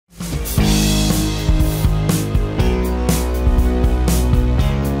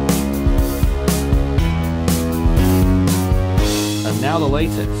now the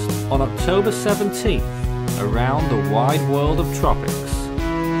latest on October 17th around the wide world of tropics.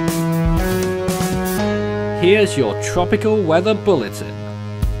 Here's your tropical weather bulletin.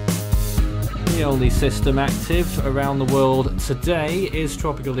 The only system active around the world today is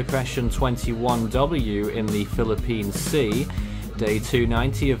Tropical Depression 21W in the Philippine Sea. Day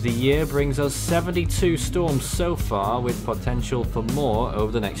 290 of the year brings us 72 storms so far, with potential for more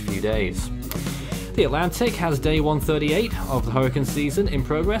over the next few days. The Atlantic has day 138 of the hurricane season in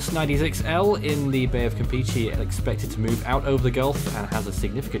progress. 96L in the Bay of Campeche expected to move out over the Gulf and has a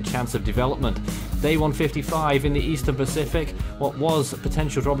significant chance of development. Day 155 in the Eastern Pacific, what was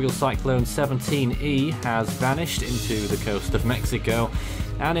potential tropical cyclone 17E has vanished into the coast of Mexico.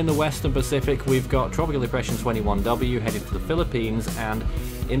 And in the Western Pacific, we've got Tropical Depression 21W headed for the Philippines, and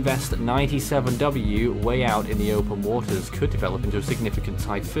Invest 97W way out in the open waters could develop into a significant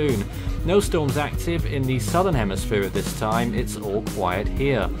typhoon. No storms active in the southern hemisphere at this time, it's all quiet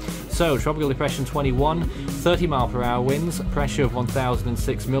here. So, Tropical Depression 21, 30 mile per hour winds, pressure of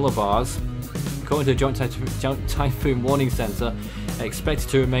 1006 millibars. According to the Joint Typhoon Warning Center, expected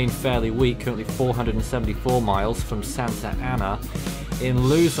to remain fairly weak, currently 474 miles from Santa Ana in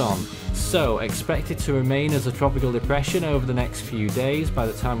Luzon. So, expected to remain as a tropical depression over the next few days. By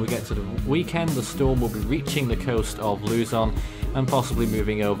the time we get to the weekend, the storm will be reaching the coast of Luzon and possibly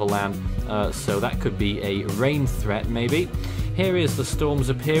moving overland, so that could be a rain threat maybe. Here is the storm's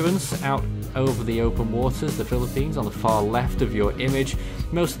appearance out over the open waters, the Philippines, on the far left of your image.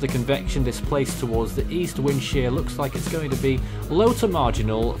 Most of the convection displaced towards the east. Wind shear looks like it's going to be low to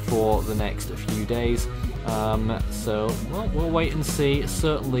marginal for the next few days. So we'll wait and see.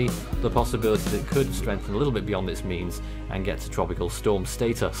 Certainly the possibility that it could strengthen a little bit beyond its means and get to tropical storm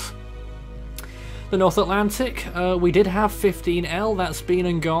status. The North Atlantic, we did have 15L, that's been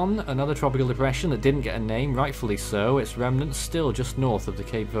and gone. Another tropical depression that didn't get a name, rightfully so. Its remnants still just north of the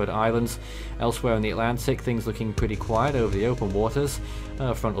Cape Verde Islands. Elsewhere in the Atlantic, things looking pretty quiet over the open waters.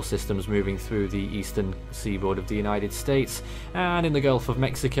 Frontal systems moving through the eastern seaboard of the United States. And in the Gulf of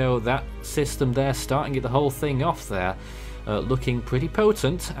Mexico, that system there starting to get the whole thing off there. Looking pretty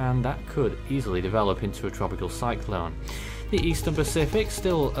potent, and that could easily develop into a tropical cyclone. The Eastern Pacific,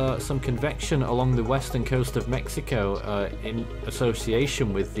 still some convection along the western coast of Mexico in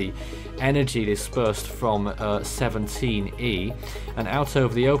association with the energy dispersed from 17E, and out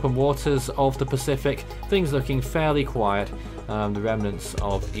over the open waters of the Pacific, things looking fairly quiet, the remnants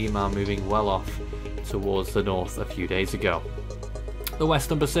of EMA moving well off towards the north a few days ago. The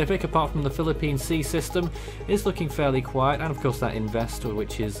Western Pacific, apart from the Philippine Sea system, is looking fairly quiet, and of course that Invest,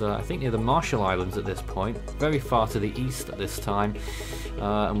 which is I think near the Marshall Islands at this point, very far to the east at this time,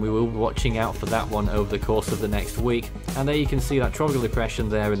 and we will be watching out for that one over the course of the next week. And there you can see that tropical depression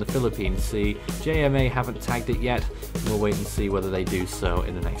there in the Philippine Sea. JMA haven't tagged it yet, and we'll wait and see whether they do so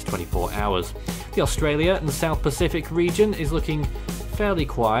in the next 24 hours. The Australia and the South Pacific region is looking fairly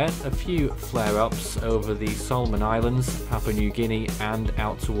quiet. A few flare-ups over the Solomon Islands, Papua New Guinea, and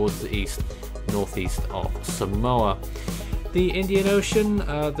out towards the east, northeast of Samoa. The Indian Ocean,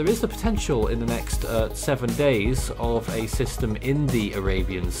 there is the potential in the next 7 days of a system in the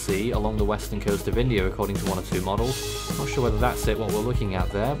Arabian Sea along the western coast of India, according to one or two models. Not sure whether that's what we're looking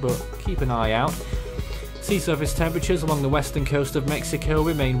at there, but keep an eye out. Sea surface temperatures along the western coast of Mexico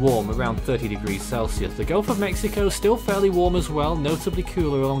remain warm, around 30 degrees Celsius. The Gulf of Mexico still fairly warm as well, notably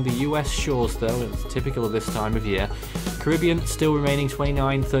cooler along the US shores though, it's typical of this time of year. Caribbean still remaining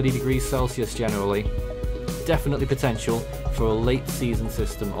 29-30 degrees Celsius generally. Definitely potential for a late season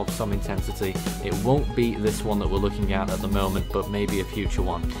system of some intensity. It won't be this one that we're looking at the moment, but maybe a future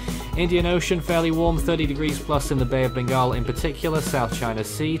one. Indian Ocean fairly warm, 30 degrees plus in the Bay of Bengal in particular. South China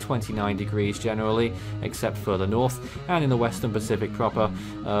Sea 29 degrees generally, except further north, and in the Western Pacific proper,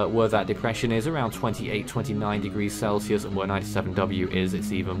 where that depression is around 28-29 degrees Celsius, and where 97W is,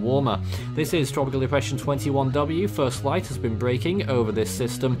 it's even warmer. This is Tropical Depression 21W. First light has been breaking over this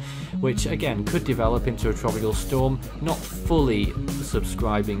system, which again could develop into a tropical storm. Not fully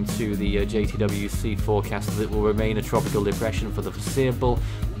subscribing to the JTWC forecast that it will remain a tropical depression for the foreseeable.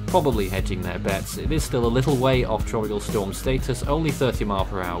 Probably hedging their bets. It is still a little way off tropical storm status, only 30 mile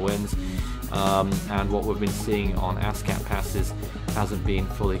per hour winds, and what we've been seeing on ASCAP passes hasn't been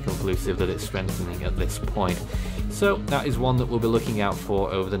fully conclusive that it's strengthening at this point. So that is one that we'll be looking out for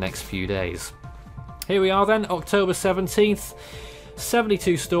over the next few days. Here we are then, October 17th.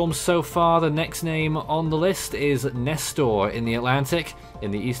 72 storms so far. The next name on the list is Nestor in the Atlantic.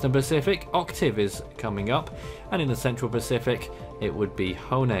 In the Eastern Pacific, Octave is coming up, and in the Central Pacific, it would be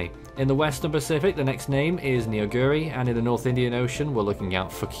Hone. In the Western Pacific, the next name is Neoguri, and in the North Indian Ocean, we're looking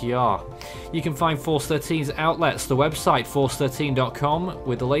out for Kiar. You can find Force 13's outlets, the website force13.com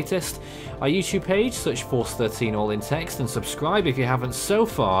with the latest, our YouTube page, search Force 13 all in text, and subscribe if you haven't so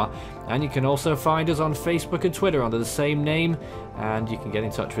far. And you can also find us on Facebook and Twitter under the same name, and you can get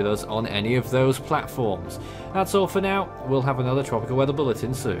in touch with us on any of those platforms. That's all for now. We'll have another Tropical Weather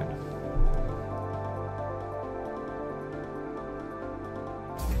Bulletin soon.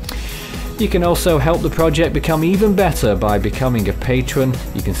 You can also help the project become even better by becoming a patron.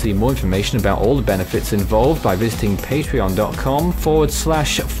 You can see more information about all the benefits involved by visiting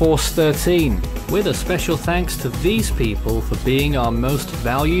patreon.com/force13. With a special thanks to these people for being our most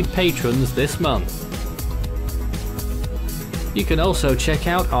valued patrons this month. You can also check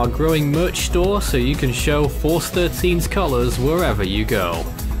out our growing merch store so you can show Force 13's colours wherever you go.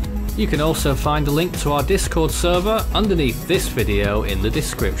 You can also find a link to our Discord server underneath this video in the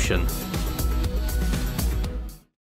description.